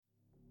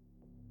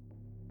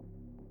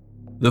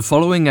The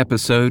following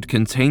episode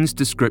contains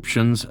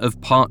descriptions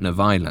of partner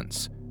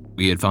violence.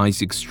 We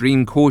advise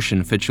extreme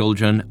caution for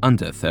children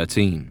under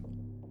 13.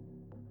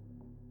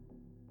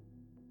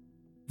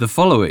 The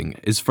following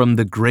is from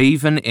The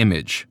Graven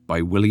Image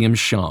by William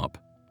Sharp.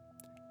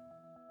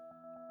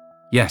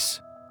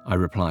 Yes, I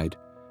replied.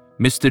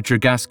 Mr.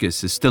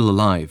 Tregaskis is still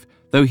alive,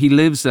 though he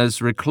lives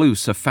as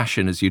recluse a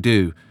fashion as you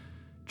do.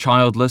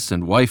 Childless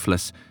and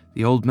wifeless,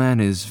 the old man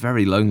is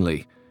very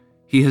lonely.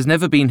 He has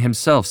never been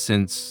himself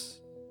since...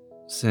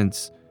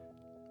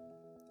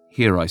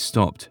 Here I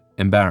stopped,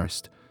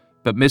 embarrassed,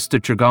 but Mr.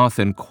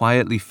 Tregarthen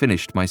quietly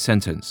finished my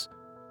sentence.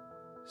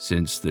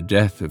 Since the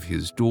death of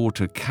his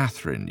daughter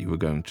Catherine, you were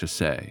going to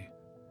say.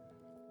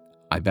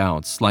 I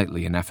bowed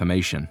slightly in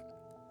affirmation.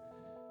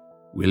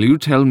 Will you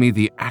tell me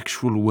the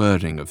actual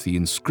wording of the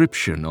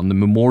inscription on the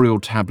memorial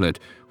tablet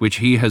which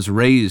he has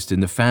raised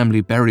in the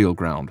family burial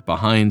ground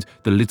behind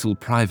the little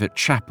private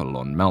chapel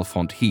on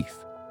Malfont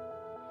Heath?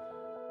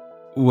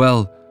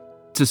 Well,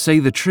 to say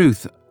the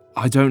truth,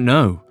 I don't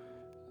know.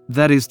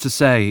 That is to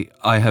say,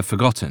 I have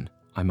forgotten,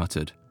 I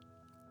muttered.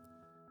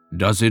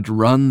 Does it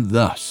run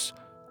thus?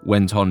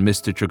 Went on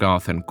Mr.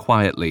 Tregarthen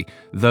quietly,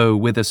 though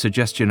with a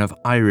suggestion of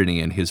irony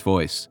in his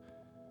voice.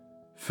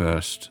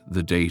 First,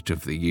 the date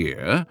of the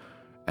year,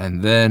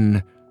 and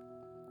then...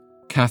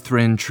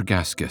 Catherine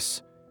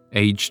Tregaskis,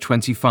 age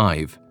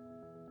 25,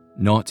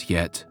 not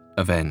yet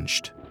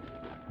avenged.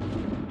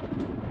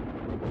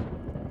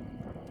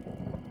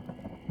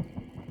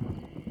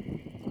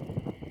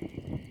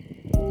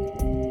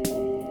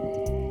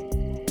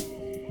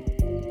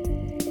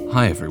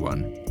 Hi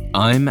everyone,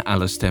 I'm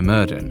Alistair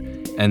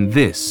Murden, and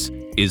this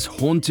is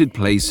Haunted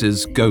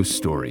Places Ghost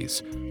Stories,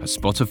 a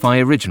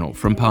Spotify original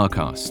from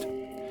Parcast.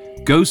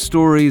 Ghost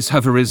stories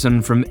have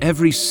arisen from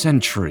every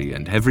century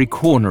and every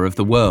corner of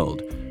the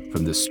world,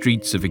 from the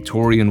streets of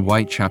Victorian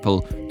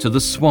Whitechapel to the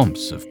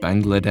swamps of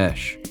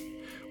Bangladesh.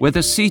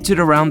 Whether seated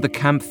around the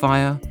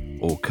campfire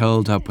or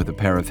curled up with a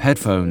pair of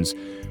headphones,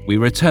 we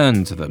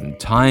return to them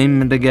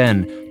time and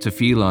again to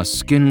feel our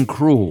skin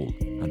crawl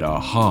and our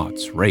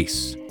hearts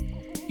race.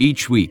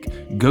 Each week,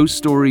 Ghost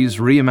Stories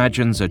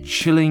reimagines a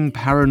chilling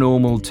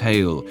paranormal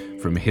tale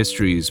from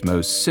history's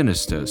most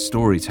sinister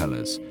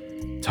storytellers,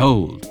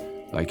 told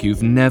like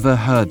you've never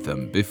heard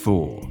them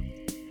before.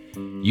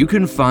 You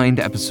can find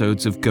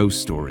episodes of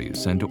Ghost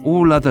Stories and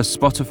all other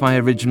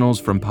Spotify originals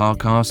from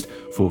Parcast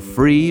for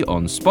free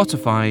on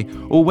Spotify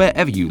or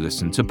wherever you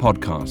listen to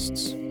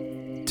podcasts.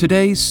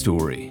 Today's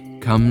story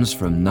comes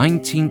from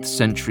 19th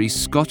century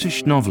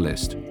Scottish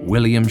novelist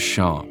William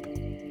Sharp.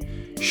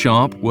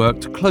 Sharp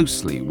worked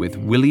closely with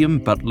William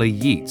Butler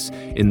Yeats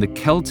in the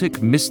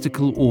Celtic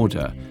Mystical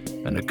Order,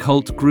 an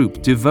occult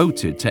group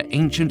devoted to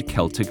ancient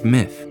Celtic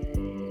myth.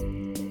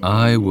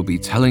 I will be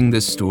telling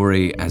this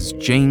story as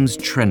James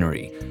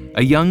Trenery,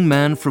 a young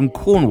man from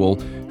Cornwall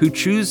who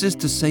chooses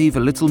to save a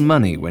little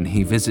money when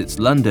he visits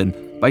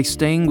London by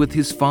staying with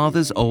his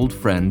father's old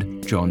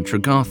friend John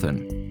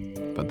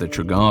Tregarthen. But the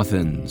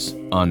Tregarthens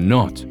are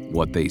not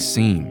what they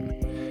seem.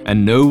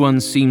 And no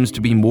one seems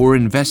to be more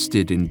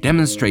invested in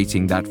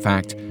demonstrating that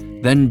fact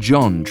than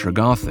John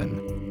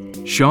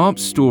Tregarthen.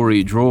 Sharp's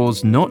story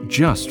draws not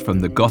just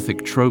from the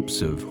Gothic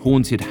tropes of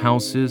haunted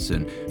houses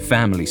and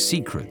family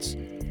secrets,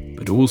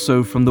 but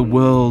also from the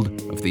world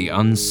of the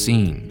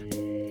unseen.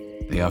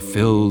 They are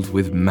filled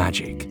with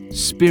magic,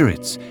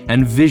 spirits,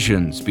 and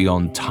visions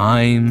beyond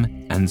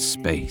time and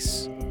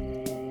space.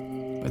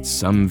 But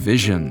some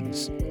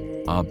visions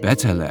are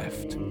better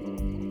left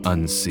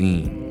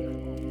unseen.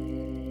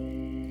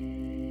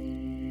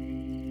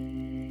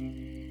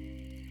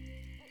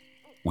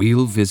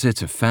 We'll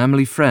visit a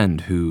family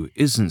friend who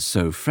isn't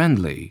so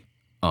friendly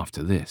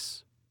after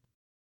this.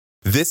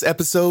 This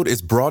episode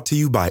is brought to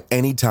you by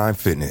Anytime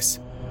Fitness.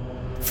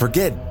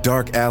 Forget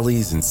dark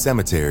alleys and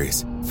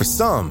cemeteries. For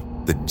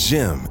some, the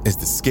gym is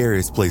the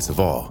scariest place of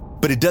all.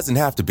 But it doesn't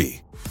have to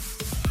be.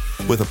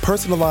 With a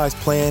personalized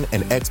plan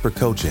and expert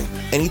coaching,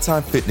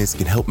 Anytime Fitness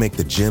can help make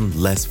the gym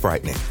less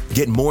frightening.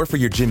 Get more for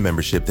your gym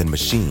membership than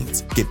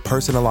machines. Get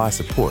personalized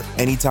support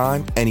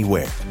anytime,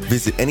 anywhere.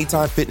 Visit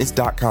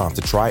AnytimeFitness.com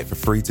to try it for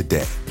free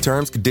today.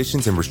 Terms,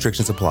 conditions, and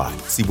restrictions apply.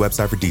 See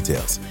website for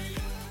details.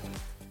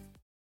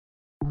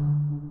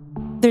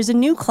 There's a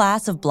new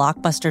class of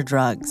blockbuster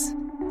drugs.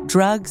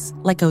 Drugs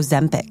like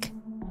Ozempic.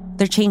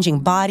 They're changing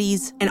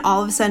bodies. And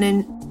all of a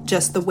sudden,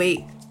 just the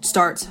weight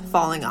starts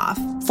falling off.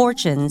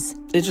 Fortunes.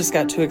 It just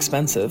got too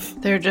expensive.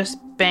 They're just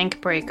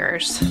bank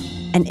breakers.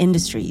 And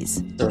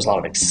industries. There was a lot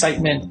of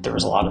excitement. There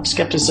was a lot of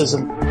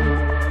skepticism.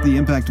 The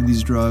impact of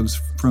these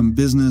drugs, from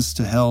business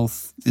to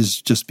health,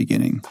 is just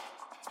beginning.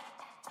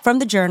 From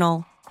the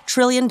Journal, $1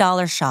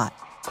 Trillion Shot.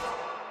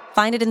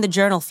 Find it in the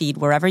Journal feed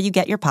wherever you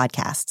get your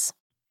podcasts.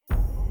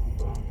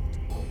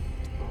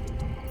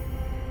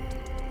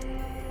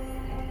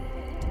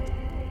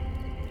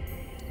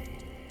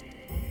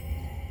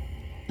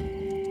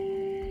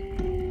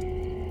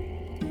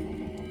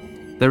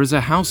 There is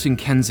a house in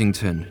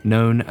Kensington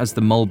known as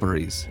the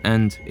Mulberries,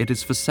 and it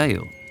is for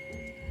sale.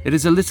 It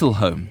is a little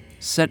home,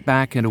 set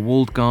back in a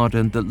walled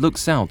garden that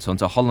looks out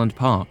onto Holland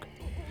Park.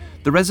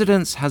 The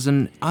residence has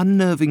an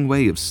unnerving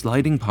way of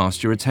sliding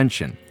past your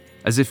attention,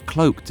 as if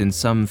cloaked in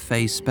some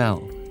fey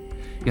spell.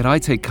 Yet I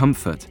take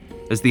comfort,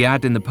 as the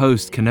ad in the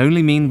post can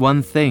only mean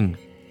one thing: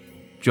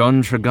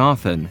 John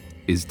Tregarthen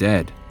is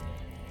dead.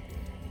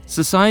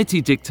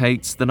 Society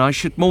dictates that I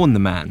should mourn the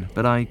man,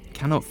 but I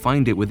cannot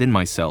find it within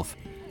myself.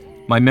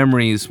 My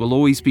memories will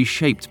always be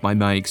shaped by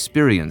my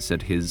experience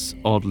at his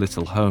odd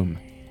little home.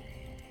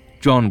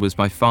 John was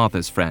my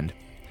father's friend.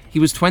 He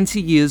was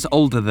 20 years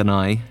older than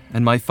I,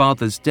 and my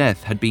father's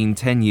death had been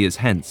 10 years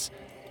hence.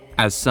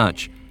 As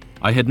such,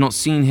 I had not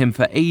seen him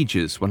for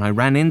ages when I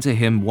ran into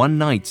him one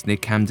night near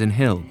Camden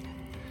Hill.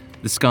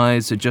 The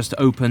skies had just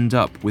opened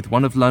up with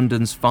one of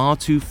London's far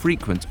too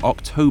frequent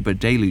October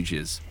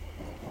deluges.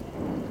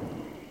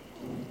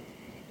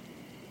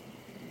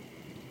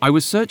 I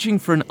was searching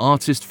for an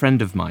artist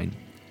friend of mine.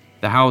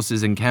 The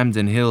houses in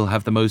Camden Hill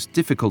have the most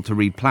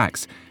difficult-to-read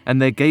plaques,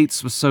 and their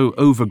gates were so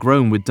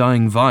overgrown with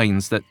dying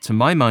vines that, to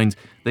my mind,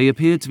 they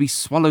appeared to be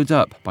swallowed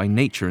up by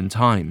nature and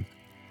time.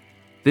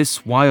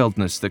 This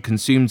wildness that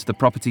consumed the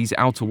property's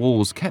outer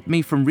walls kept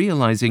me from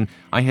realizing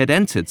I had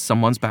entered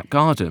someone's back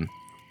garden,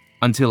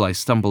 until I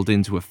stumbled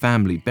into a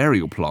family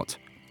burial plot.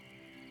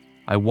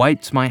 I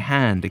wiped my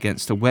hand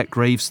against a wet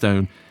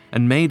gravestone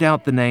and made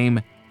out the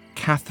name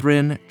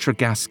Catherine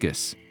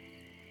Tregaskis.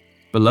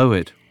 Below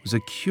it was a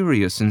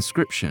curious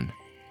inscription: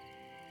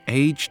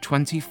 age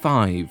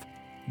 25,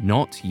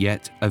 not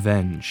yet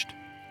avenged.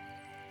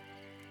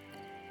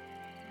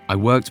 I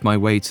worked my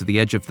way to the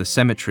edge of the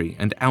cemetery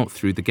and out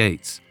through the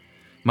gates.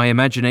 My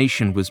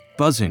imagination was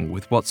buzzing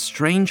with what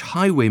strange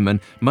highwayman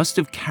must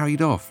have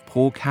carried off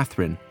poor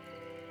Catherine.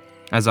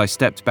 As I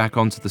stepped back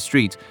onto the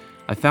street,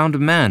 I found a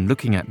man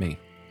looking at me.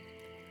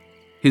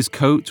 His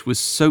coat was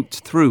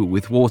soaked through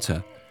with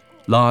water.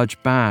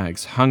 Large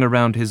bags hung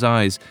around his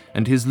eyes,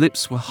 and his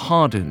lips were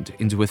hardened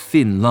into a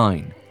thin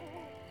line.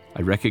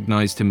 I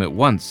recognized him at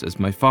once as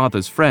my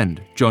father's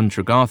friend, John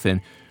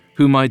Tregarthen,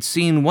 whom I'd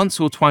seen once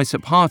or twice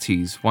at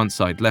parties once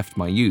I'd left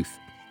my youth.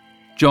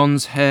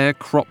 John's hair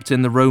cropped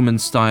in the Roman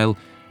style,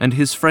 and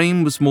his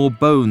frame was more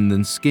bone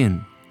than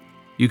skin.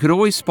 You could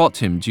always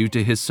spot him due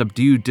to his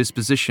subdued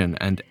disposition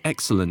and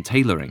excellent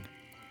tailoring.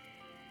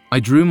 I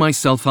drew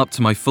myself up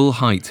to my full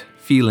height,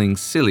 feeling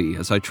silly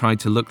as I tried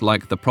to look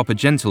like the proper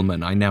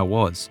gentleman I now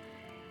was.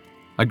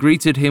 I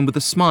greeted him with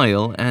a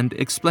smile and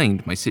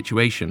explained my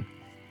situation.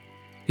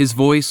 His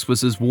voice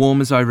was as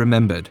warm as I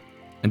remembered,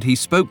 and he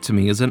spoke to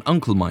me as an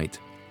uncle might.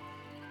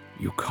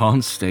 "You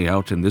can't stay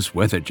out in this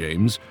weather,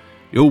 James.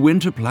 Your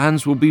winter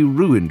plans will be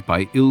ruined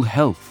by ill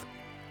health."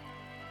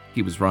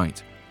 He was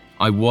right.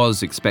 I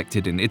was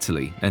expected in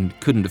Italy and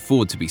couldn't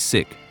afford to be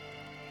sick.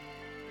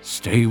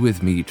 "Stay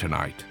with me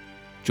tonight,"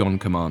 John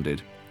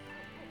commanded.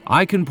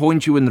 "I can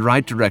point you in the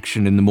right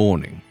direction in the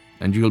morning,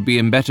 and you'll be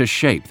in better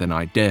shape than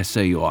I dare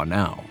say you are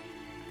now."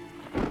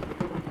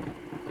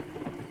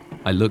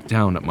 I looked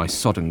down at my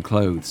sodden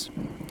clothes.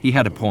 He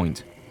had a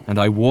point, and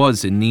I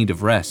was in need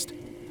of rest.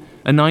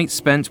 A night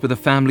spent with a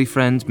family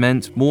friend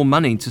meant more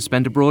money to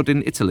spend abroad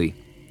in Italy.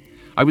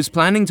 I was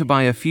planning to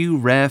buy a few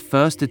rare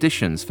first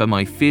editions for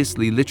my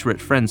fiercely literate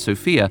friend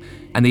Sophia,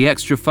 and the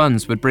extra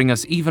funds would bring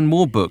us even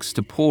more books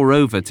to pore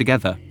over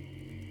together.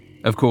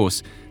 Of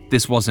course,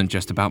 this wasn't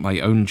just about my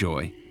own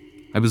joy.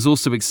 I was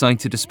also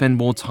excited to spend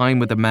more time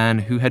with a man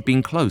who had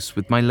been close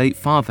with my late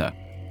father.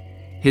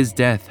 His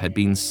death had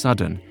been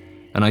sudden,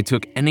 and I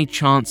took any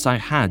chance I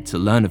had to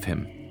learn of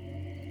him.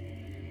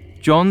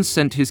 John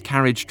sent his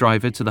carriage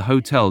driver to the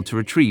hotel to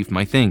retrieve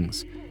my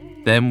things.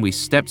 Then we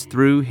stepped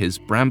through his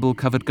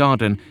bramble-covered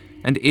garden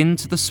and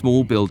into the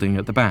small building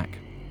at the back.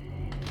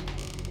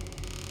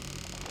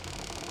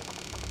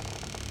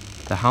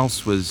 The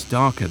house was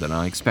darker than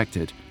I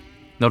expected.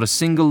 Not a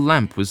single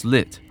lamp was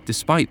lit,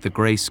 despite the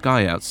grey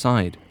sky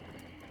outside.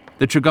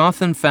 The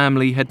Tregarthen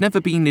family had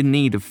never been in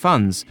need of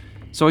funds,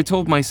 so I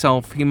told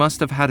myself he must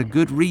have had a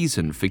good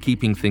reason for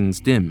keeping things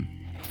dim.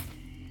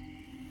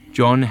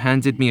 John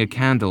handed me a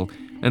candle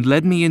and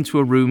led me into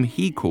a room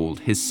he called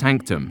his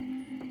sanctum.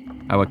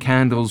 Our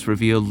candles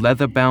revealed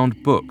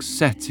leather-bound books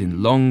set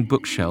in long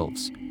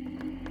bookshelves.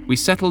 We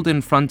settled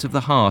in front of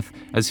the hearth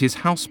as his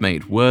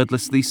housemaid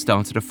wordlessly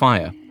started a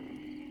fire.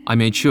 I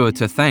made sure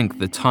to thank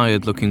the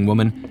tired-looking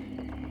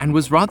woman and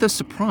was rather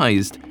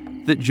surprised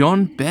that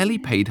John barely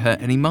paid her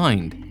any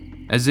mind,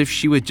 as if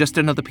she were just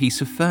another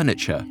piece of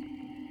furniture.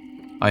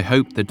 I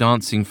hoped the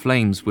dancing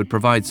flames would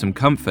provide some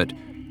comfort,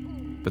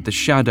 but the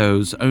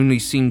shadows only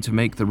seemed to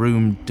make the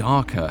room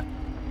darker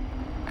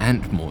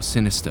and more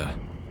sinister.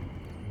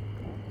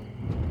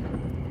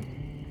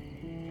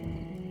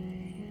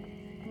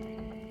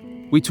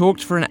 We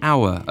talked for an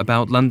hour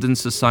about London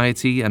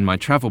society and my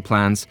travel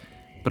plans,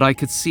 but I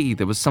could see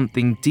there was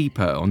something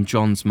deeper on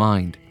John's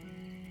mind.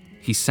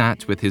 He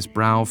sat with his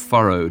brow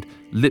furrowed,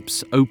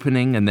 lips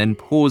opening and then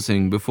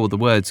pausing before the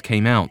words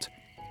came out.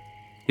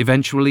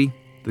 Eventually,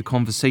 the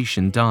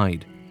conversation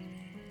died.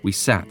 We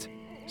sat,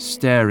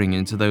 staring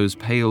into those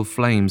pale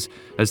flames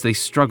as they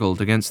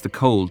struggled against the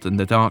cold and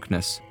the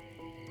darkness.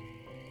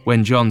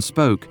 When John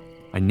spoke,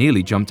 I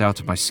nearly jumped out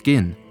of my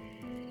skin.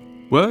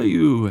 "Were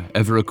you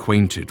ever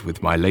acquainted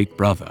with my late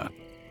brother?"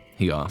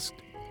 he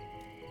asked.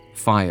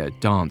 Fire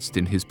danced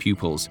in his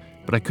pupils,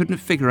 but I couldn't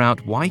figure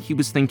out why he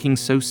was thinking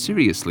so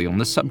seriously on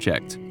the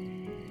subject.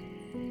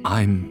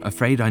 "I'm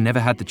afraid I never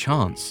had the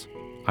chance,"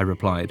 I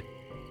replied.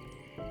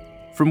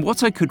 From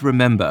what I could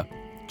remember,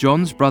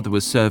 John's brother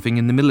was serving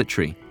in the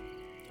military.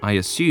 I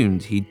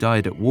assumed he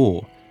died at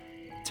war.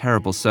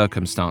 Terrible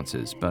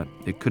circumstances, but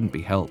it couldn't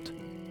be helped.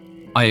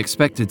 I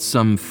expected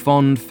some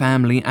fond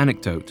family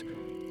anecdote,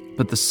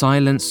 but the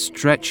silence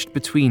stretched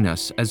between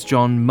us as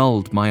John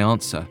mulled my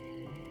answer.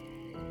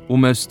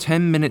 Almost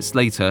 10 minutes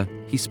later,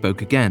 he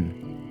spoke again.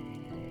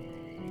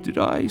 "Did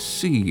I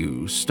see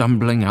you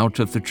stumbling out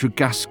of the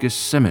Tregaskis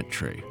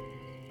cemetery?"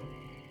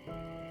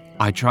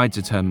 I tried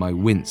to turn my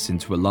wince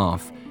into a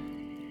laugh.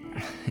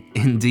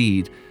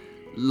 Indeed,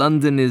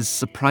 London is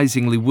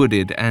surprisingly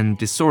wooded and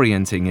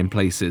disorienting in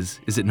places,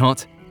 is it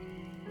not?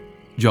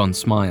 John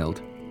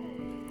smiled.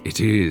 It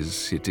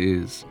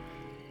is.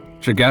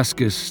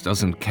 Tregaskis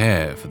doesn't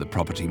care for the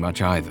property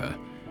much either.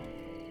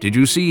 Did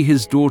you see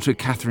his daughter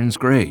Catherine's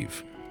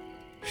grave?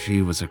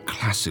 She was a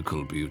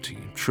classical beauty,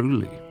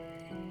 truly.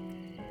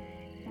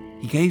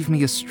 He gave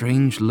me a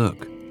strange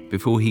look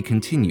before he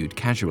continued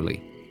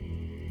casually.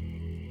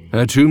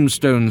 Her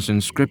tombstone's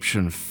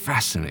inscription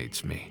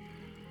fascinates me.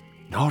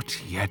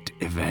 Not yet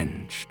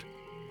avenged.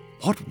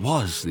 What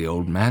was the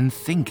old man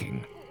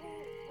thinking?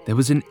 There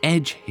was an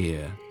edge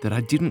here that I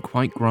didn't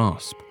quite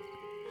grasp.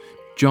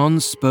 John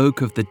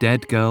spoke of the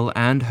dead girl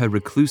and her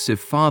reclusive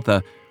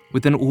father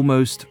with an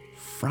almost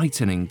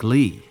frightening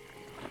glee.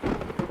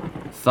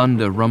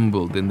 Thunder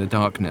rumbled in the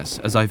darkness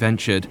as I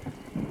ventured,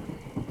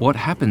 "What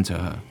happened to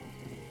her?"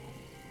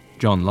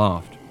 John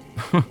laughed.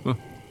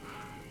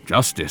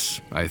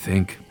 "Justice, I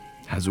think,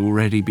 has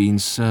already been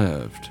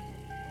served."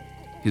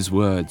 His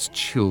words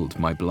chilled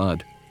my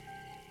blood.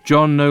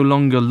 John no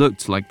longer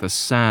looked like the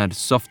sad,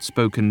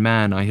 soft-spoken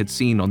man I had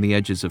seen on the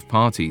edges of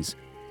parties.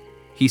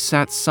 He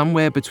sat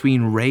somewhere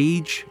between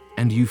rage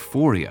and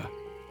euphoria.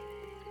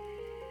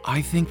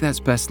 "I think that's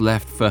best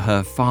left for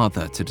her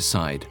father to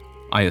decide,"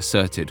 I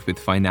asserted with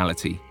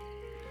finality.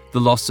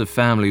 The loss of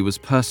family was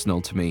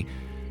personal to me,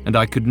 and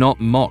I could not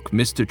mock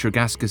Mr.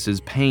 Tregaskis's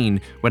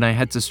pain when I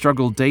had to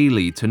struggle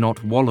daily to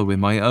not wallow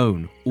in my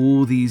own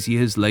all these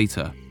years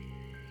later.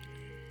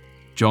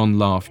 John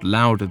laughed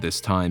louder this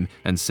time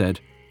and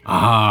said,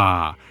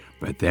 "Ah,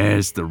 but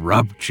there's the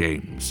rub,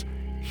 James.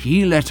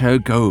 He let her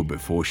go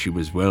before she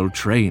was well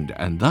trained,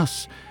 and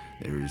thus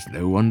there is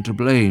no one to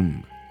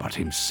blame but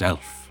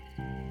himself."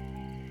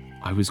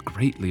 I was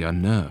greatly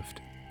unnerved.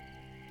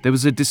 There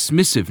was a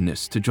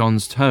dismissiveness to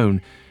John's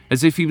tone,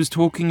 as if he was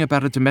talking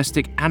about a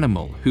domestic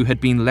animal who had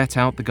been let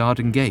out the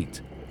garden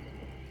gate.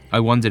 I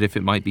wondered if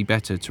it might be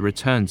better to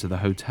return to the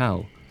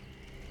hotel.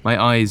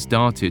 My eyes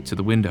darted to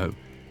the window.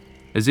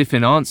 As if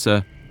in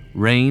answer,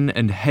 rain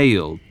and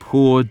hail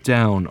poured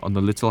down on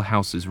the little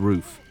house's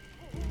roof.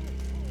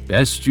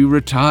 "Best you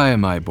retire,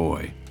 my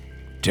boy.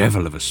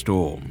 Devil of a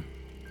storm,"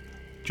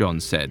 John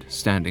said,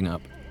 standing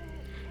up.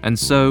 And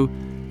so,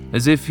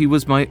 as if he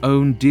was my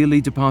own dearly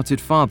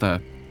departed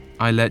father,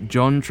 I let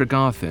John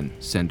Tregarthen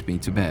send me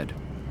to bed.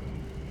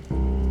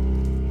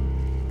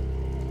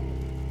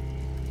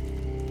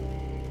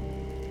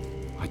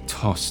 I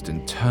tossed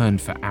and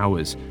turned for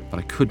hours, but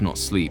I could not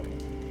sleep.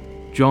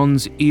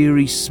 John's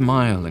eerie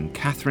smile and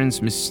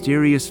Catherine's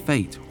mysterious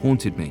fate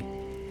haunted me.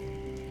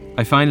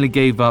 I finally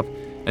gave up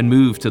and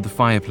moved to the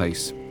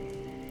fireplace.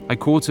 I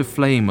caught a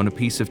flame on a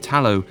piece of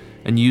tallow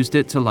and used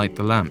it to light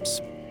the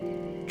lamps.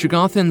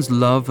 Tregarthen's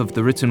love of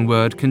the written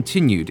word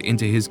continued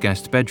into his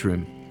guest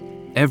bedroom.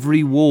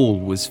 Every wall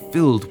was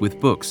filled with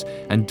books,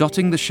 and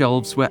dotting the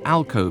shelves were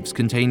alcoves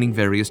containing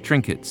various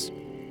trinkets.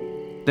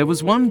 There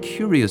was one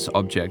curious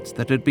object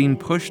that had been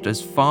pushed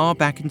as far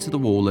back into the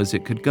wall as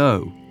it could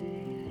go.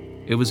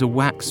 It was a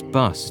wax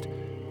bust,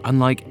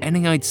 unlike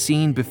any I'd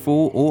seen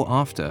before or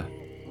after.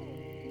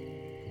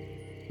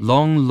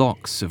 Long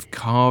locks of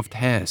carved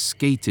hair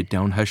skated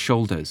down her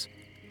shoulders.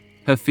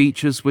 Her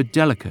features were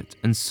delicate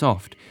and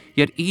soft,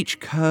 yet each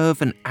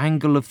curve and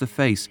angle of the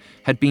face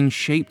had been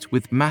shaped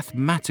with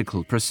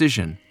mathematical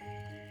precision.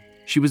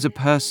 She was a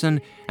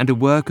person and a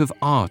work of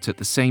art at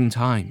the same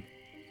time.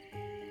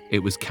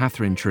 It was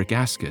Catherine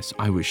Tregaskis,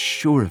 I was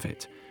sure of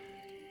it.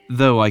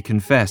 Though I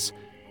confess,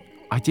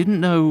 I didn't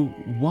know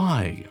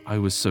why I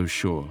was so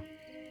sure.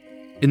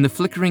 In the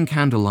flickering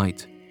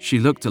candlelight, she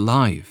looked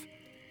alive.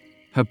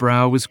 Her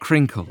brow was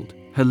crinkled,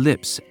 her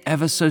lips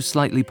ever so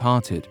slightly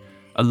parted,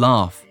 a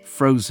laugh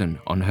frozen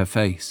on her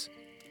face.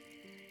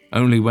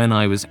 Only when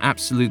I was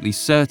absolutely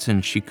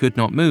certain she could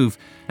not move,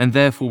 and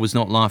therefore was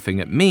not laughing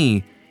at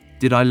me,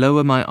 did I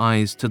lower my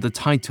eyes to the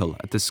title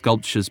at the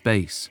sculpture's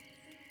base.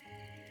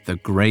 The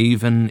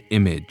Graven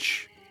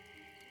Image.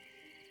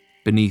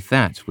 Beneath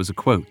that was a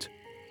quote.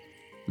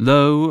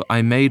 "Lo,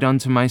 I made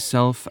unto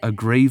myself a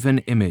graven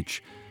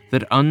image,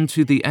 that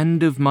unto the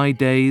end of my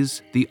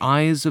days the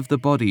eyes of the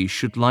body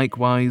should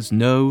likewise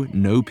know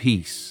no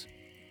peace."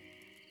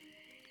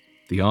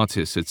 The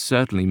artists had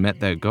certainly met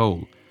their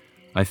goal.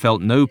 I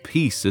felt no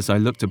peace as I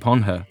looked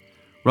upon her.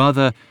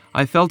 Rather,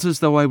 I felt as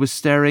though I was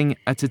staring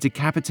at a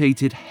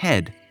decapitated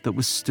head that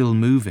was still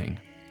moving.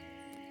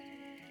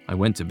 I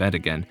went to bed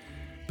again,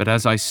 but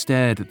as I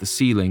stared at the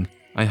ceiling,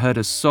 I heard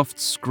a soft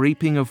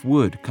scraping of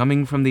wood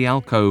coming from the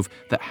alcove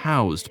that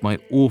housed my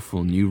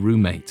awful new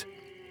roommate.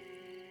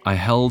 I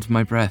held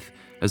my breath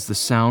as the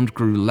sound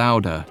grew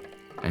louder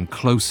and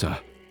closer.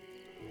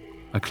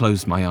 I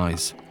closed my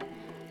eyes.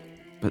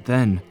 But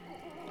then,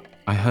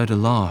 I heard a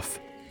laugh.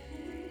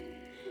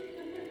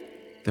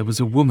 There was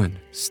a woman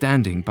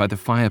standing by the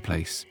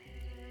fireplace.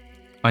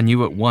 I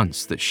knew at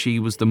once that she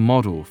was the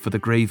model for the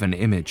Graven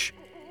Image.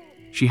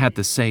 She had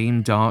the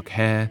same dark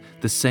hair,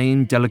 the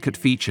same delicate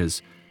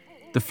features.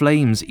 The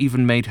flames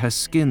even made her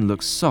skin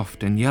look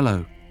soft and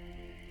yellow.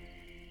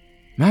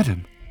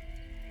 "Madam,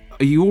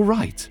 are you all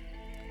right?"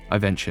 I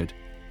ventured.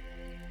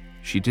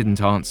 She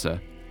didn't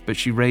answer, but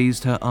she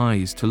raised her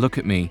eyes to look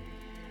at me.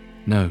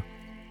 No,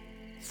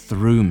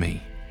 through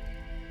me.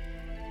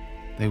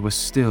 They were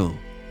still,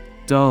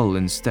 dull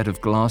instead of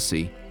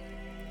glassy.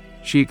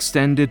 She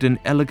extended an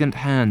elegant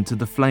hand to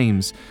the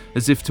flames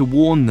as if to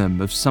warn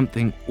them of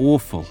something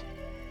awful.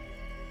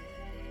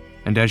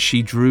 And as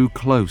she drew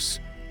close,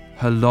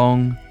 her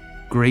long,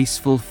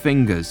 graceful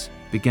fingers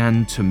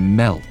began to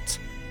melt.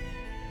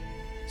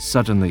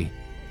 Suddenly,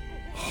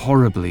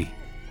 horribly,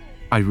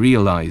 I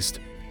realized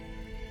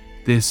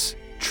this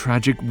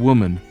tragic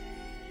woman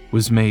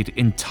was made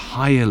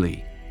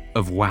entirely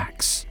of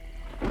wax.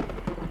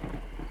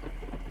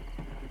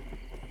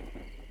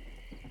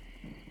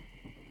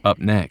 Up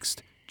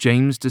next,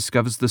 James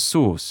discovers the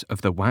source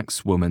of the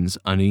wax woman's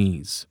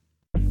unease.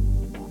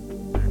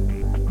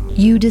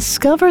 You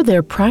discover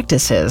their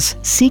practices,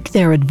 seek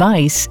their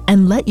advice,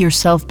 and let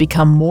yourself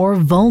become more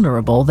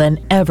vulnerable than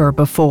ever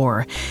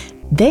before.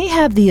 They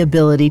have the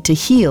ability to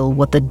heal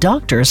what the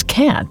doctors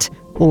can't,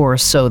 or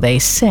so they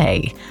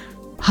say.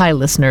 Hi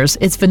listeners,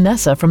 it's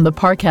Vanessa from the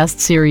Parcast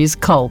series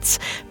Cults.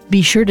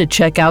 Be sure to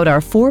check out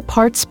our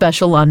 4-part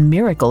special on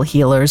miracle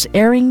healers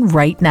airing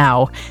right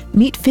now.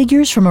 Meet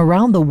figures from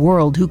around the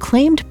world who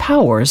claimed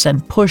powers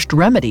and pushed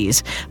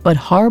remedies, but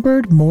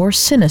harbored more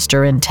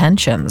sinister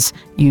intentions.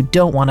 You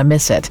don't want to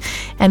miss it.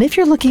 And if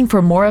you're looking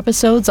for more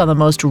episodes on the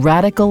most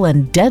radical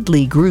and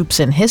deadly groups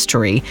in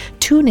history,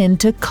 tune in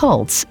to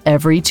Cults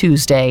every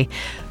Tuesday.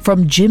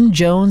 From Jim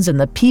Jones and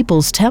the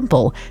People's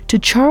Temple, to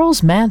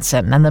Charles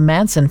Manson and the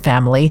Manson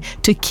family,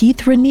 to Keith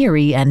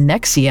Raniere and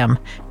NXIVM,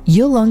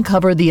 you'll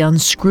uncover the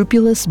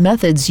unscrupulous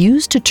methods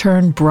used to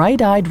turn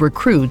bright-eyed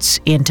recruits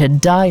into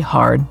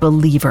die-hard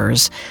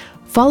believers.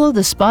 Follow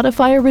the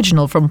Spotify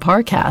original from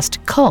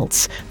Parcast,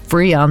 Cults,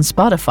 free on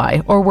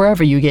Spotify or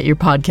wherever you get your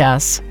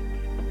podcasts.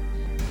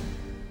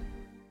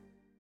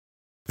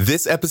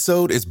 This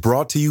episode is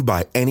brought to you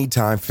by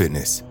Anytime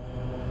Fitness.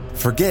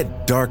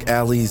 Forget dark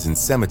alleys and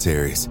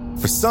cemeteries.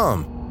 For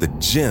some, the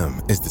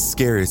gym is the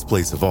scariest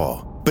place of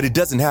all, but it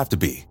doesn't have to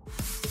be.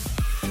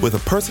 With a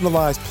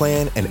personalized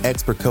plan and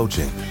expert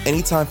coaching,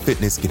 Anytime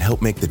Fitness can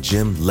help make the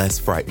gym less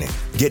frightening.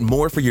 Get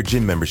more for your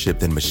gym membership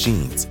than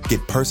machines.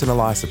 Get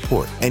personalized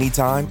support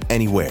anytime,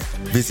 anywhere.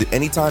 Visit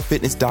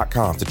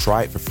AnytimeFitness.com to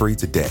try it for free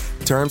today.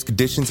 Terms,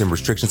 conditions, and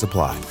restrictions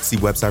apply. See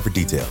website for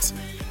details.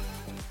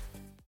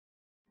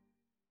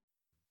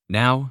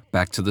 Now,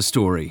 back to the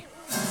story.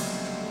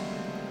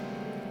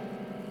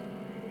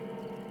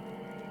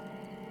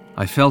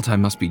 I felt I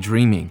must be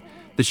dreaming.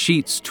 The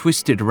sheets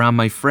twisted around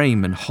my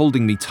frame and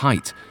holding me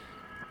tight.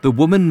 The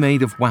woman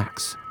made of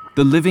wax,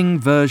 the living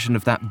version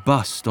of that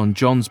bust on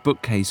John's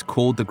bookcase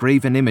called the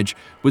Graven Image,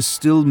 was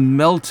still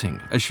melting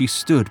as she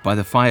stood by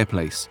the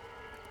fireplace.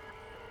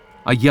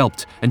 I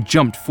yelped and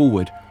jumped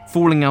forward,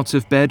 falling out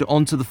of bed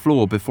onto the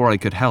floor before I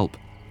could help.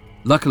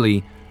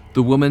 Luckily,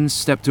 the woman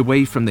stepped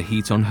away from the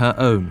heat on her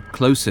own,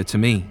 closer to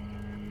me.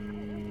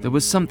 There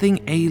was something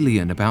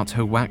alien about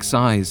her wax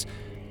eyes,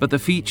 but the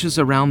features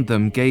around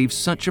them gave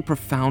such a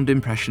profound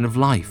impression of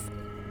life.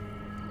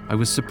 I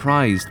was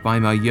surprised by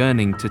my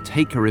yearning to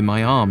take her in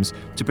my arms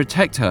to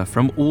protect her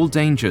from all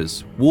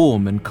dangers,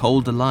 warm and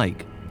cold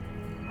alike.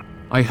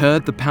 I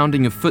heard the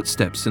pounding of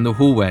footsteps in the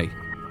hallway.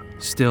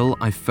 Still,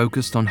 I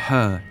focused on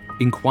her,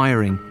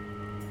 inquiring,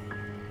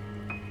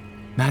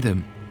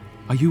 "Madam,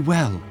 are you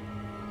well?"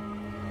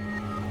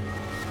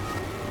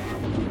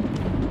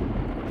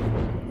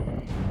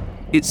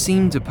 It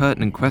seemed a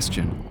pertinent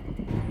question.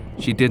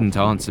 She didn't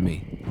answer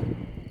me.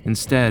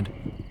 Instead,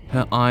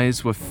 her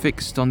eyes were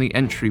fixed on the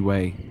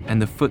entryway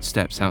and the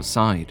footsteps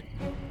outside.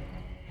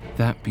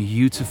 That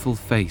beautiful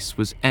face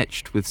was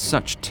etched with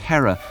such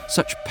terror,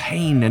 such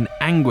pain and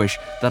anguish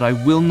that I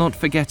will not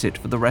forget it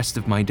for the rest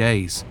of my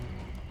days.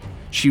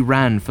 She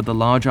ran for the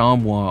large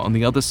armoire on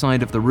the other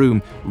side of the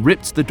room,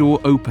 ripped the door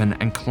open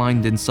and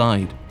climbed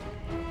inside.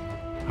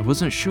 I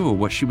wasn't sure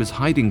what she was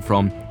hiding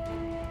from,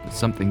 but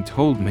something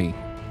told me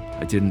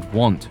I didn't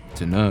want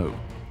to know.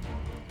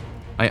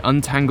 I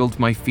untangled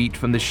my feet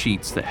from the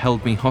sheets that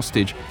held me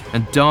hostage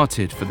and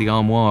darted for the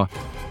armoire,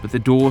 but the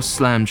door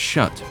slammed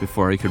shut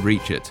before I could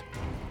reach it.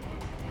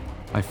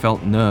 I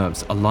felt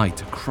nerves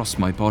alight across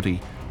my body,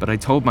 but I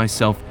told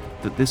myself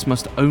that this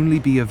must only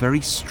be a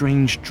very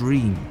strange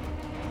dream.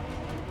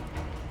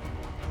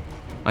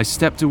 I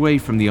stepped away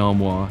from the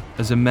armoire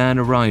as a man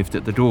arrived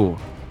at the door.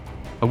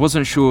 I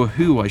wasn't sure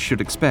who I should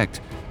expect,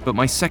 but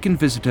my second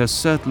visitor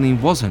certainly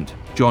wasn't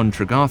John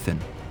Tregarthen.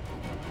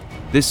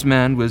 This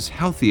man was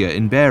healthier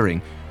in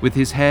bearing, with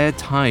his hair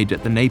tied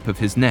at the nape of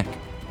his neck.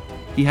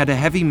 He had a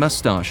heavy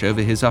mustache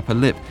over his upper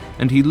lip,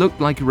 and he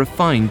looked like a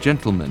refined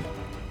gentleman.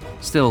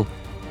 Still,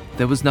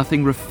 there was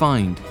nothing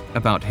refined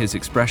about his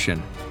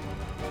expression.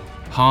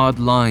 Hard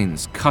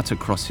lines cut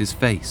across his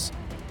face.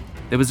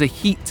 There was a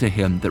heat to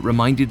him that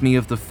reminded me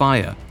of the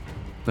fire,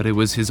 but it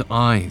was his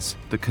eyes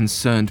that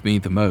concerned me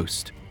the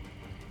most.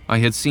 I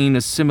had seen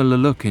a similar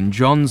look in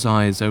John's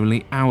eyes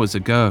only hours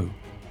ago.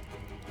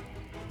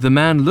 The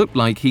man looked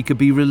like he could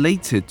be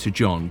related to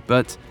John,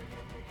 but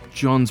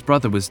John's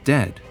brother was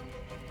dead,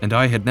 and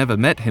I had never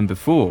met him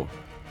before.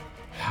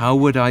 How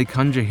would I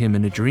conjure him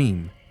in a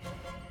dream?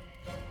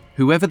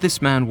 Whoever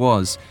this man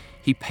was,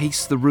 he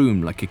paced the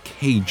room like a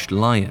caged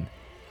lion.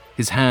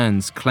 His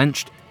hands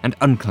clenched and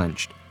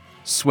unclenched.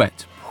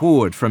 Sweat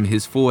poured from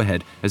his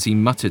forehead as he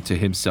muttered to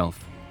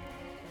himself.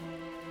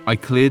 I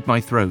cleared my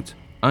throat,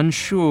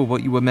 unsure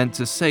what you were meant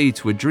to say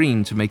to a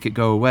dream to make it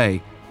go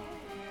away.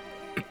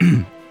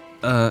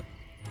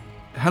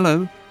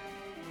 Hello?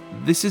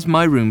 This is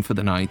my room for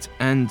the night,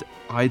 and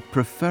I'd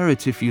prefer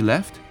it if you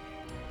left.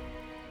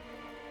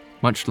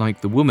 Much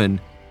like the woman,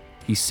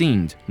 he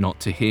seemed not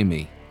to hear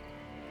me.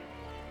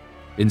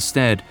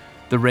 Instead,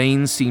 the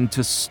rain seemed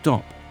to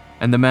stop,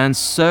 and the man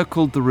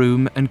circled the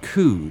room and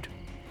cooed.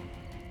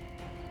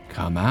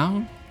 "Come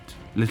out,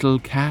 little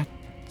cat."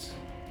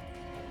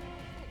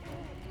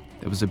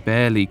 There was a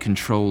barely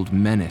controlled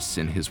menace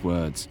in his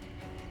words.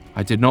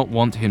 I did not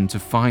want him to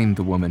find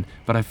the woman,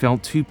 but I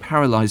felt too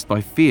paralyzed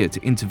by fear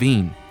to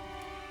intervene.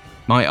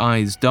 My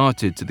eyes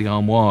darted to the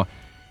armoire,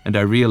 and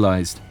I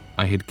realized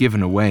I had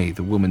given away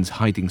the woman's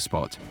hiding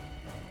spot.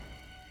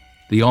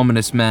 The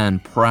ominous man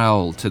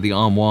prowled to the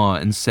armoire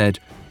and said,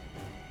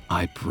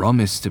 "I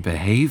promise to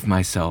behave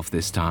myself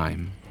this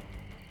time."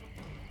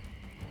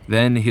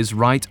 Then his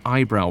right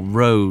eyebrow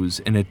rose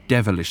in a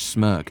devilish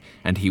smirk,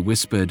 and he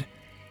whispered,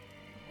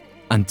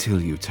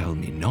 "Until you tell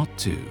me not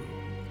to."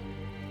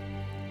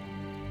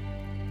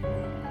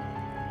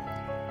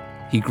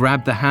 He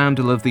grabbed the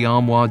handle of the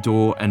armoire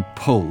door and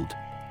pulled.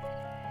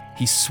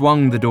 He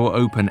swung the door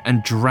open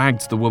and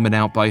dragged the woman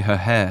out by her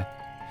hair.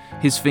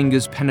 His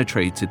fingers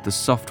penetrated the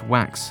soft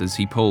wax as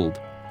he pulled.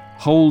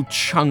 Whole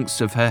chunks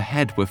of her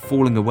head were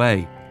falling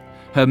away.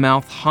 Her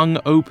mouth hung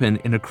open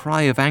in a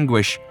cry of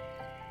anguish,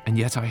 and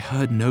yet I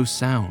heard no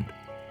sound.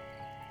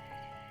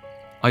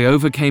 I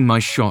overcame my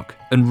shock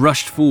and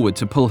rushed forward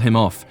to pull him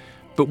off,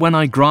 but when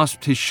I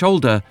grasped his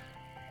shoulder,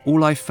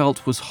 all I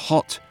felt was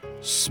hot,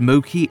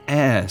 smoky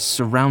air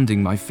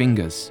surrounding my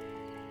fingers.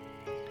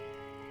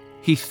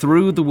 He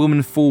threw the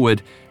woman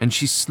forward, and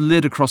she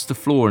slid across the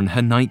floor in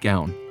her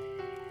nightgown.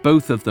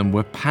 Both of them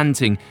were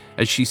panting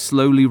as she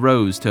slowly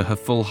rose to her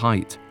full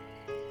height.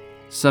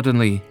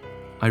 Suddenly,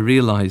 I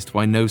realized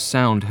why no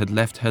sound had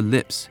left her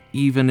lips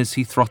even as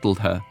he throttled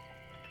her.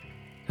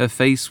 Her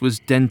face was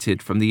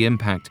dented from the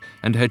impact,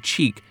 and her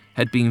cheek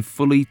had been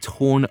fully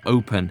torn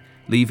open,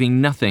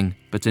 leaving nothing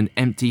but an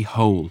empty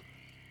hole.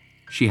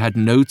 She had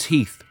no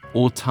teeth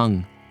or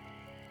tongue.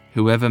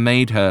 Whoever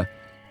made her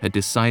had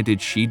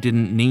decided she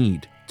didn't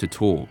need to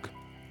talk.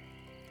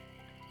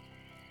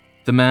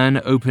 The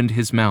man opened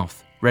his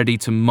mouth, ready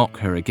to mock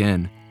her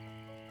again.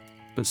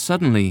 But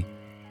suddenly,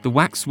 the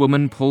wax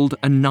woman pulled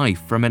a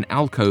knife from an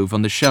alcove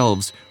on the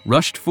shelves,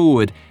 rushed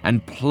forward,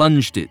 and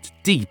plunged it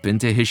deep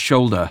into his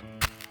shoulder.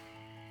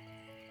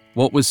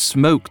 What was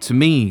smoke to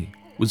me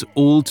was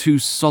all too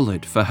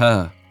solid for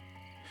her.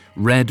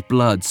 Red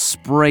blood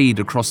sprayed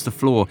across the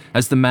floor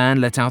as the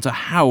man let out a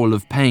howl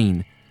of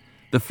pain.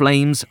 The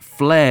flames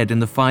flared in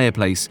the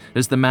fireplace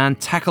as the man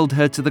tackled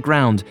her to the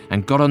ground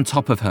and got on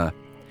top of her.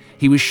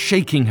 He was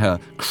shaking her,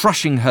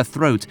 crushing her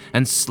throat,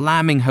 and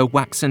slamming her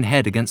waxen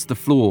head against the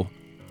floor.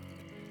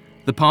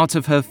 The part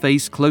of her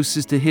face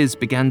closest to his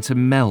began to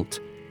melt.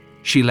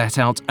 She let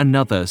out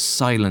another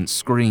silent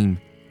scream.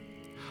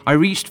 I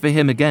reached for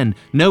him again,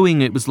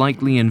 knowing it was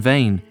likely in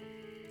vain.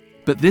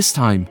 But this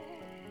time,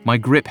 my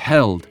grip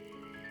held,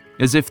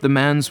 as if the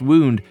man's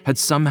wound had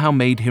somehow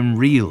made him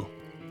reel.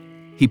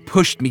 He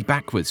pushed me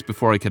backwards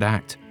before I could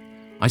act.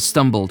 I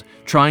stumbled,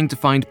 trying to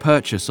find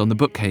purchase on the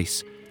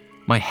bookcase.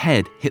 My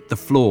head hit the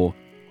floor,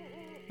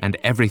 and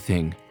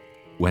everything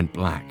went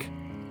black.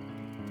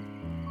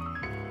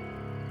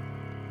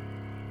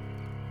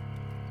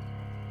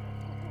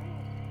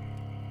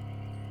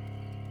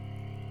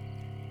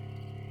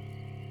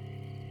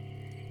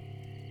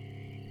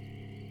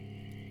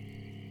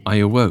 I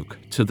awoke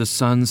to the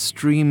sun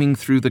streaming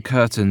through the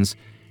curtains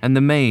and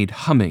the maid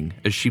humming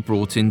as she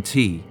brought in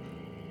tea.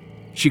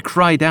 She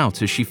cried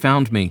out as she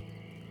found me.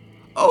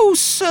 "Oh,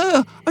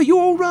 sir, are you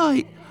all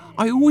right?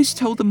 I always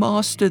tell the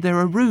master there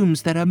are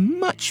rooms that are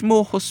much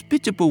more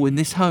hospitable in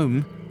this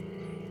home."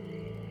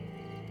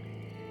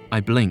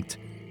 I blinked,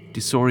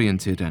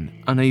 disoriented and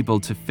unable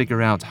to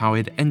figure out how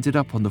I'd ended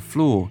up on the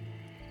floor.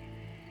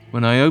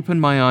 When I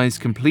opened my eyes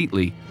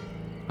completely,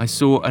 I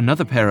saw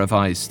another pair of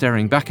eyes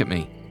staring back at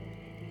me.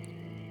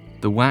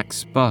 The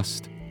wax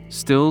bust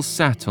still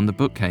sat on the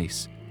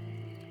bookcase,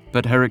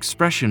 but her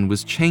expression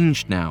was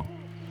changed now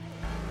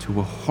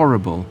to a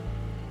horrible,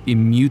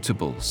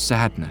 immutable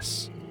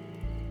sadness.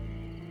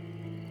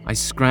 I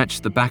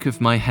scratched the back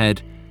of my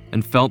head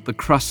and felt the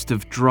crust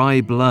of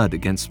dry blood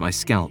against my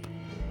scalp.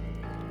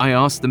 I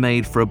asked the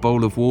maid for a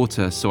bowl of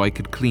water so I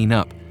could clean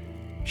up.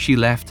 She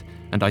left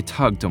and I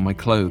tugged on my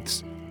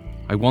clothes.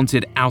 I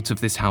wanted out of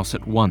this house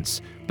at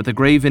once, but the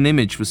Graven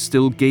Image was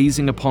still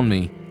gazing upon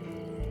me.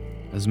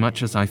 As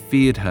much as I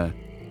feared her,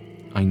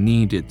 I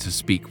needed to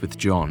speak with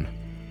John.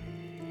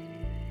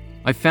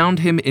 I found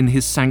him in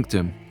his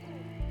sanctum.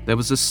 There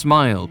was a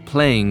smile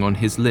playing on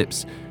his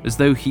lips as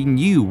though he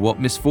knew what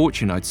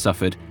misfortune I'd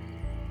suffered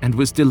and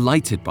was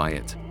delighted by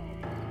it.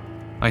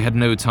 I had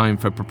no time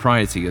for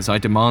propriety as I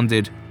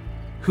demanded,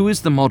 "Who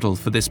is the model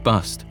for this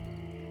bust?"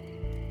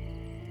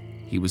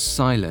 He was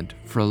silent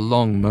for a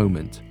long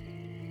moment.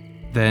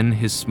 Then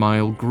his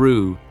smile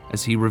grew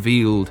as he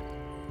revealed,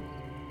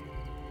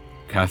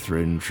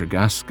 "Catherine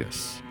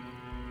Tregascus,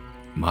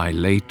 my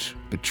late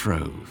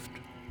betrothed."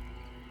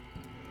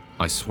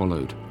 I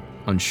swallowed,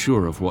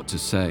 unsure of what to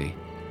say.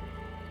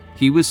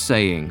 He was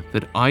saying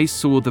that I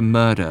saw the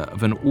murder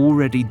of an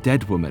already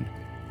dead woman,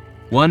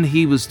 one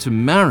he was to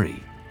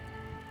marry,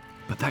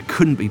 but that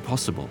couldn't be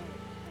possible.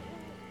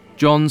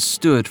 John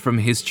stood from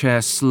his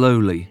chair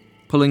slowly,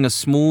 pulling a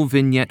small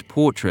vignette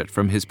portrait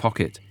from his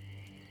pocket.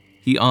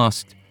 He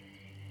asked,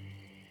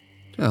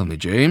 "Tell me,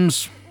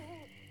 James,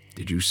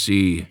 did you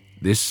see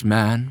this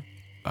man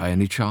by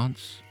any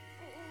chance?"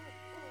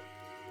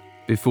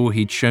 Before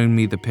he'd shown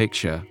me the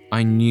picture,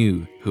 I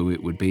knew who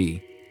it would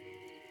be.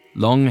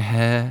 Long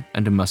hair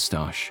and a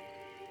mustache,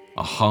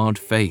 a hard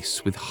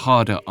face with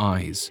harder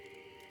eyes.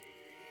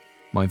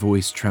 My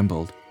voice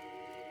trembled.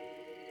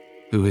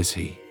 "Who is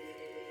he?"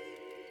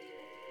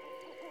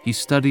 He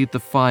studied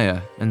the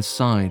fire and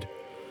sighed.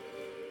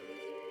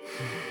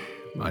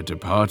 "My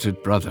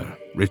departed brother,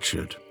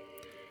 Richard.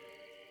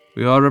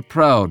 We are a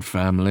proud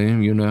family,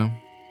 you know.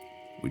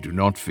 We do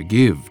not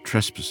forgive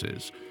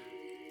trespasses,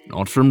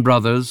 not from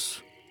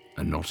brothers,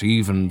 and not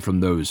even from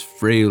those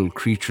frail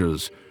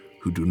creatures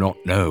who do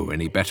not know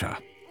any better."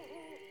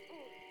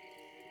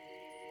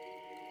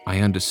 I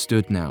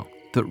understood now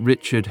that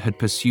Richard had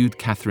pursued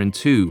Catherine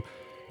too,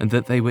 and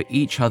that they were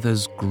each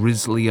other's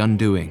grisly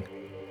undoing.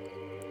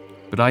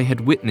 But I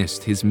had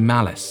witnessed his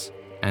malice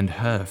and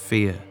her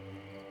fear.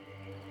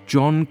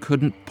 John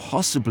couldn't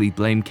possibly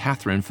blame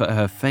Catherine for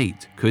her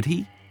fate, could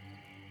he?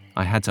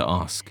 I had to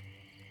ask.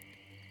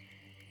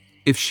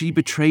 If she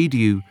betrayed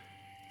you,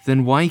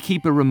 then why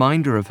keep a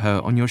reminder of her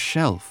on your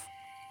shelf?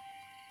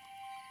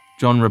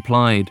 John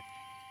replied,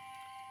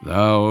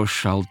 "Thou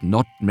shalt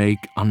not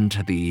make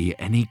unto thee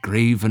any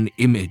graven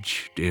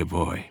image, dear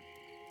boy.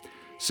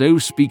 So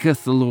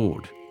speaketh the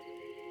Lord.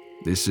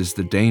 This is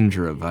the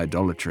danger of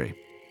idolatry.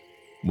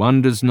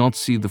 One does not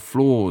see the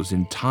flaws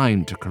in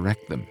time to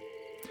correct them.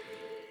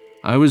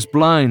 I was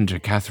blind to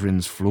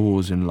Catherine's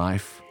flaws in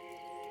life,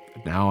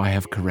 but now I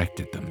have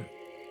corrected them.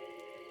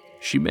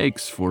 She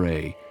makes for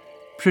a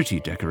pretty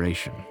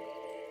decoration."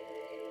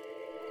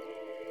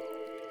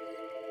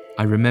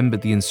 I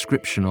remembered the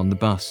inscription on the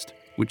bust,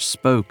 which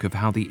spoke of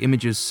how the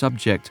image's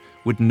subject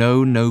would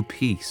know no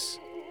peace.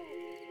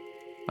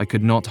 I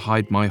could not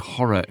hide my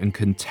horror and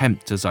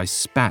contempt as I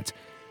spat.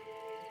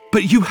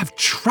 "But you have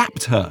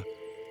trapped her!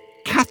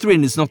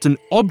 Catherine is not an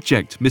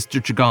object,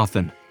 Mr.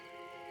 Tregarthen."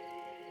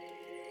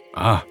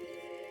 "Ah,"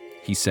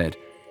 he said,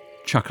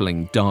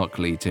 chuckling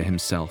darkly to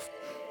himself.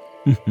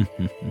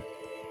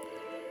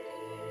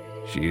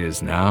 "She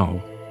is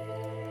now,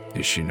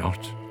 is she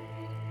not?"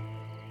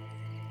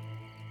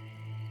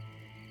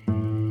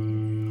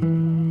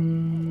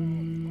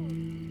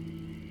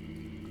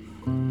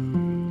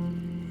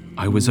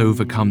 I was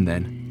overcome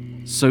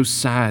then, so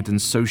sad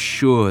and so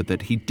sure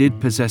that he did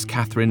possess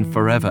Catherine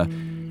forever,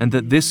 and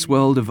that this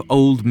world of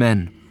old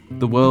men,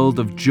 the world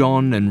of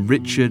John and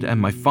Richard and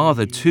my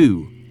father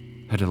too,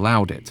 had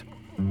allowed it.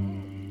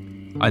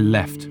 I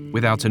left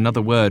without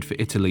another word for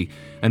Italy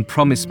and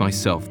promised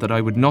myself that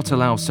I would not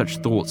allow such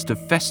thoughts to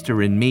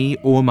fester in me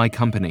or my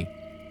company.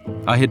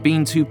 I had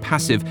been too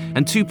passive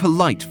and too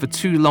polite for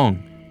too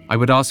long. I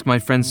would ask my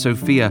friend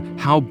Sophia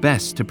how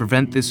best to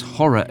prevent this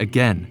horror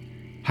again,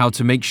 how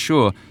to make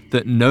sure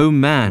that no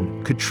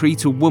man could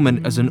treat a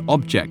woman as an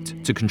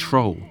object to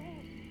control.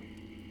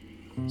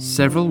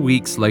 Several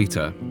weeks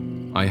later,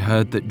 I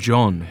heard that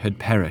John had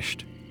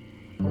perished.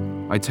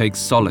 I take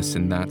solace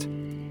in that,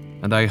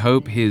 and I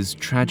hope his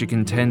tragic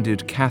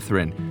intended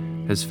Catherine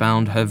has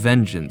found her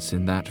vengeance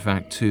in that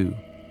fact too.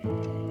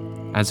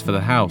 As for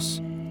the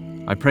house,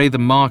 I pray the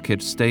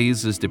market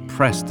stays as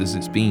depressed as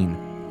it's been.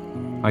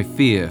 I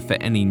fear for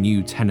any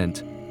new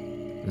tenant,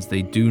 as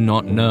they do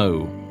not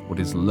know what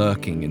is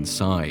lurking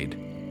inside.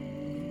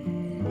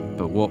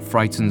 But what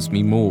frightens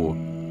me more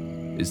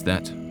is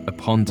that,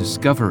 upon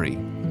discovery,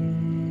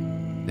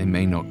 they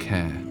may not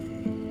care.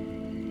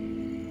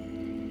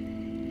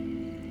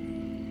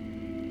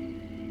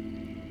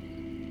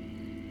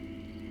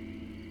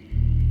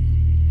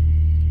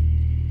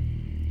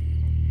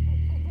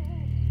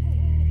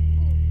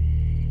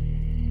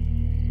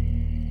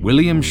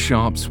 William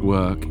Sharp's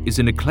work is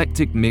an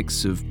eclectic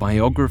mix of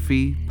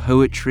biography,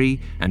 poetry,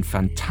 and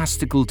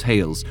fantastical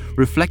tales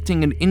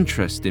reflecting an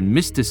interest in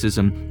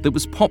mysticism that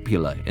was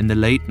popular in the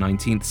late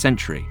 19th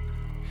century.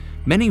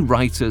 Many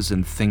writers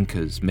and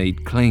thinkers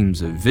made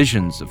claims of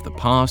visions of the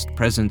past,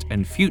 present,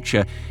 and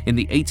future in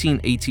the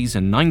 1880s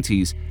and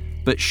 90s,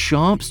 but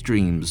Sharp's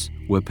dreams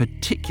were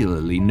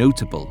particularly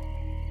notable.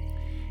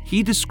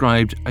 He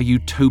described a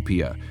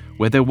utopia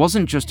where there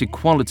wasn't just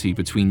equality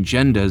between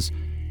genders,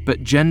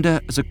 but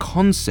gender as a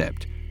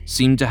concept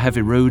seemed to have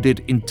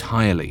eroded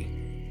entirely.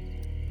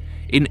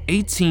 In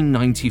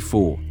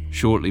 1894,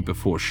 shortly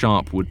before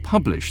Sharp would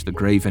publish the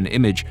Graven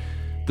Image,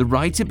 the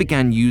writer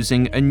began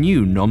using a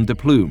new nom de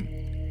plume,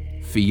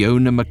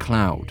 Fiona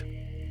MacLeod.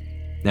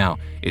 Now,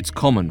 it's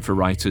common for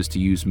writers to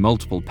use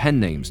multiple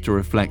pen names to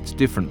reflect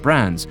different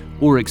brands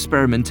or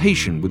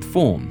experimentation with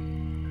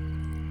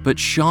form. But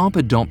Sharp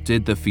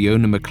adopted the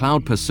Fiona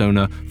MacLeod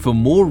persona for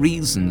more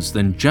reasons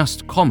than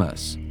just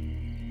commerce.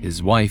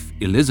 His wife,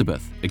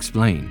 Elizabeth,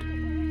 explained,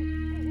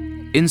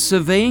 "In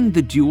surveying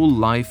the dual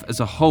life as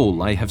a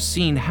whole, I have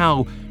seen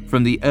how,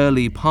 from the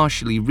early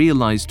partially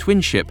realized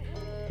twinship,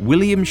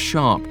 William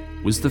Sharp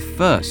was the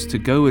first to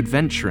go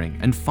adventuring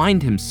and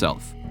find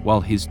himself,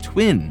 while his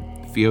twin,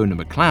 Fiona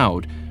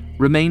MacLeod,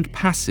 remained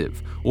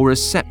passive or a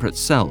separate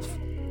self.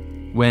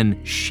 When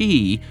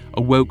she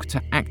awoke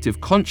to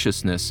active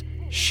consciousness,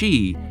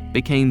 she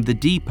became the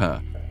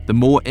deeper, the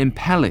more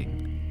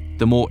impelling,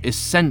 the more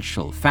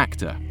essential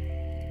factor."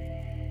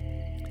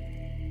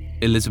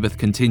 Elizabeth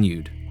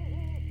continued,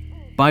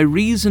 "By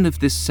reason of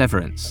this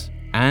severance,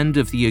 and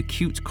of the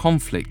acute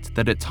conflict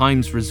that at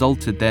times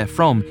resulted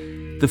therefrom,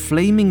 the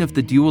flaming of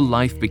the dual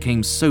life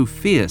became so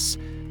fierce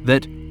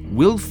that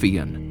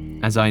Wilfian,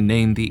 as I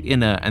named the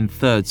inner and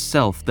third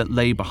self that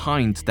lay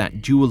behind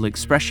that dual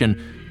expression,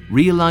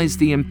 realized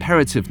the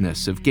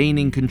imperativeness of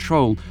gaining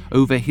control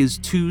over his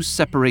two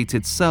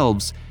separated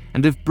selves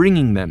and of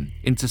bringing them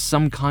into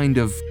some kind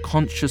of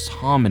conscious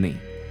harmony.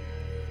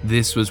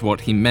 This was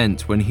what he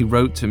meant when he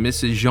wrote to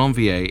Mrs.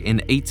 Janvier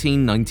in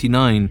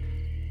 1899,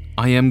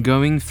 'I am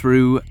going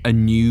through a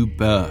new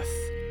birth.'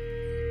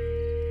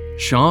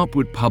 Sharp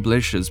would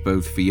publish as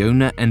both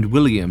Fiona and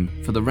William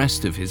for the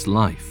rest of his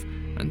life,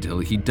 until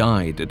he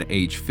died at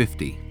age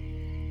 50.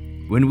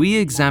 When we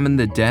examine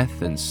the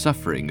death and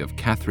suffering of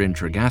Catherine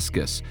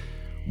Tregascus,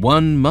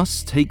 one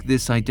must take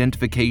this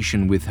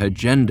identification with her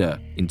gender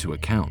into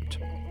account.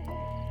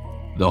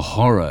 The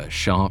horror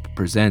Sharp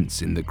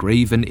presents in the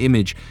Graven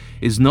Image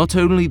is not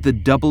only the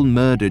double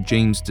murder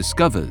James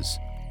discovers,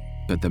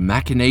 but the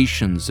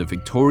machinations of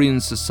Victorian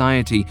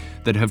society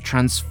that have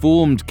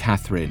transformed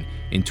Catherine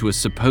into a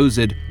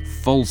supposed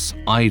false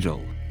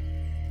idol,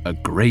 a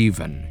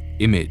graven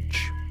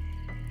image.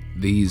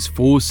 These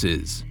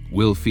forces,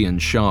 Wilfian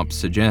Sharp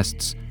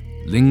suggests,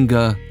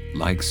 linger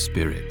like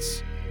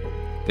spirits.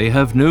 They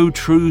have no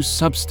true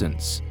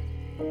substance,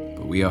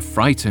 but we are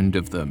frightened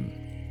of them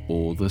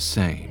all the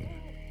same."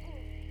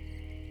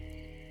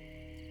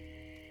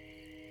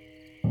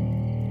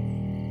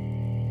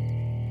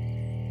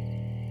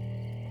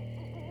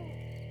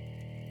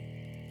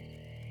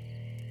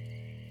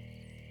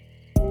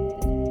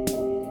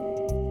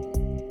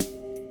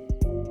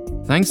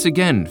 Thanks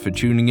again for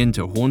tuning in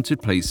to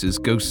Haunted Places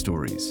Ghost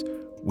Stories.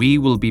 We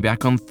will be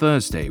back on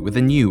Thursday with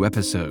a new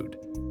episode.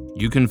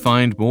 You can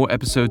find more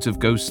episodes of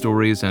Ghost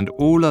Stories and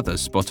all other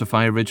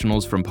Spotify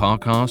originals from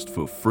Parcast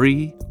for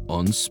free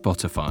on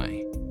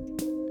Spotify.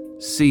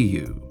 See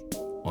you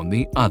on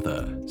the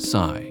other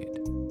side.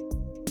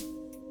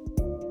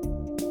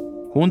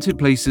 Haunted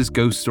Places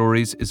Ghost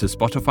Stories is a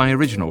Spotify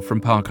original from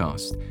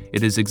Parcast.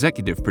 It is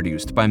executive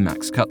produced by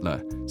Max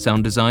Cutler,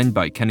 sound designed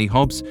by Kenny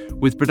Hobbs,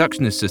 with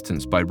production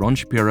assistance by Ron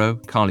Shapiro,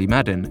 Carly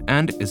Madden,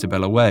 and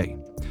Isabella Way.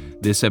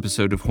 This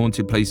episode of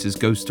Haunted Places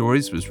Ghost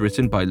Stories was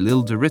written by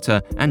Lil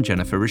DeRitter and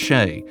Jennifer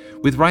Richey,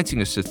 with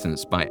writing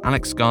assistance by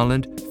Alex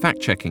Garland,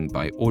 fact-checking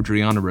by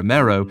Audriana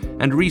Romero,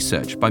 and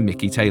research by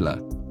Mickey Taylor.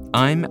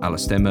 I'm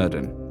Alastair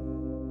Murden.